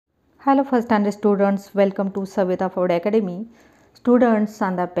Hello first standard students, welcome to Savita Ford Academy. Students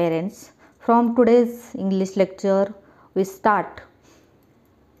and the parents, from today's English lecture we start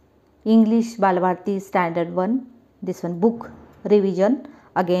English Balbharati Standard 1, this one book revision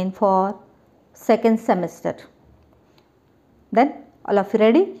again for second semester. Then all of you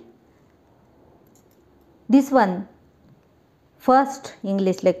ready? This one first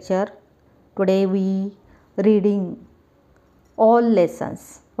English lecture, today we reading all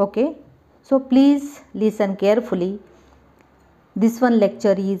lessons. Okay, so please listen carefully. This one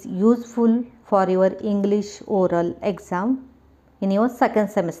lecture is useful for your English oral exam in your second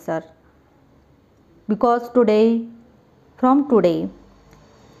semester, because from today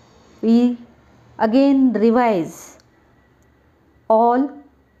we again revise all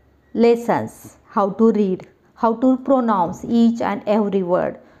lessons, how to read, how to pronounce each and every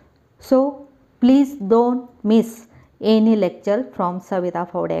word. So please don't miss any lecture from Savita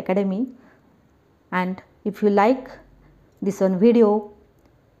Ford Academy. And if you like this one video,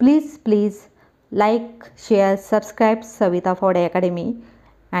 please like, share, subscribe Savita Ford Academy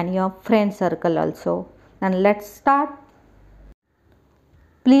and your friend circle also. And let's start.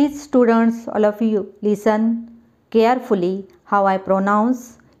 Please students, all of you listen carefully how I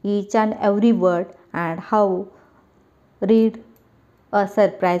pronounce each and every word and how read a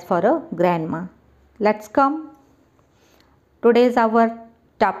surprise for a grandma. Let's come. Today is our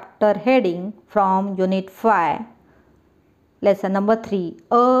chapter heading from Unit 5, lesson number 3,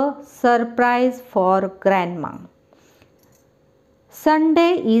 a surprise for grandma.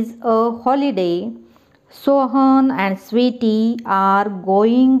 Sunday is a holiday. Sohan and Sweetie are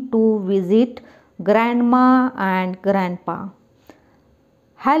going to visit grandma and grandpa.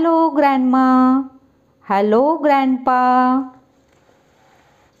 Hello grandma. Hello grandpa.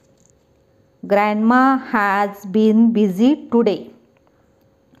 Grandma has been busy today.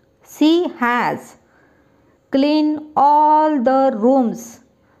 She has cleaned all the rooms.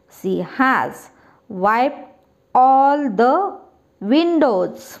 She has wiped all the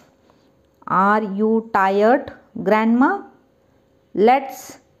windows. Are you tired, grandma?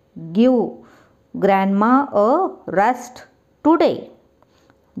 Let's give grandma a rest today.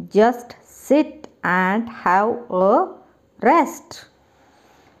 Just sit and have a rest.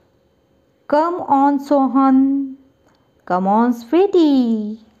 Come on, Sohan. Come on,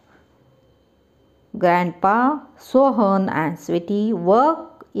 Sweetie. Grandpa, Sohan and Sweetie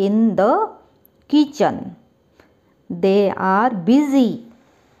work in the kitchen. They are busy.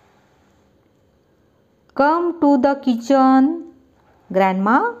 Come to the kitchen,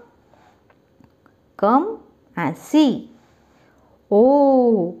 grandma. Come and see.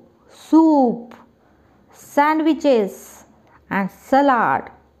 Oh, soup, sandwiches and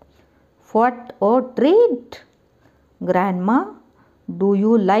salad. What a treat! Grandma, do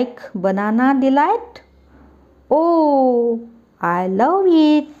you like banana delight? Oh, I love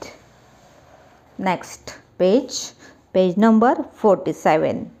it. Next page, page number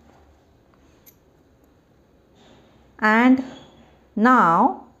 47. And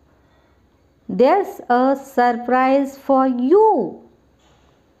now there's a surprise for you.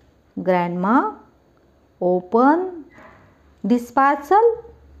 Grandma, open this parcel.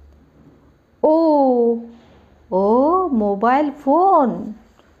 Oh, mobile phone.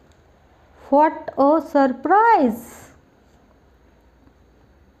 What a surprise.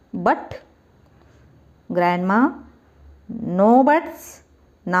 But, grandma, no buts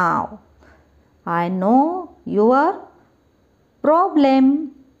now. I know your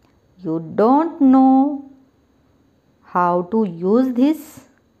problem. You don't know how to use this,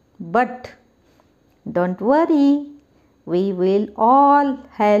 but don't worry. We will all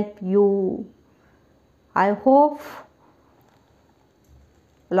help you. I hope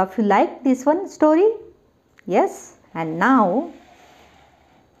all of you like this one story. Yes, and now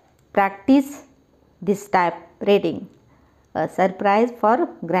practice this type reading. A surprise for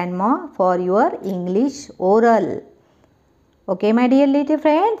grandma for your English oral. Okay, my dear little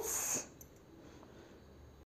friends.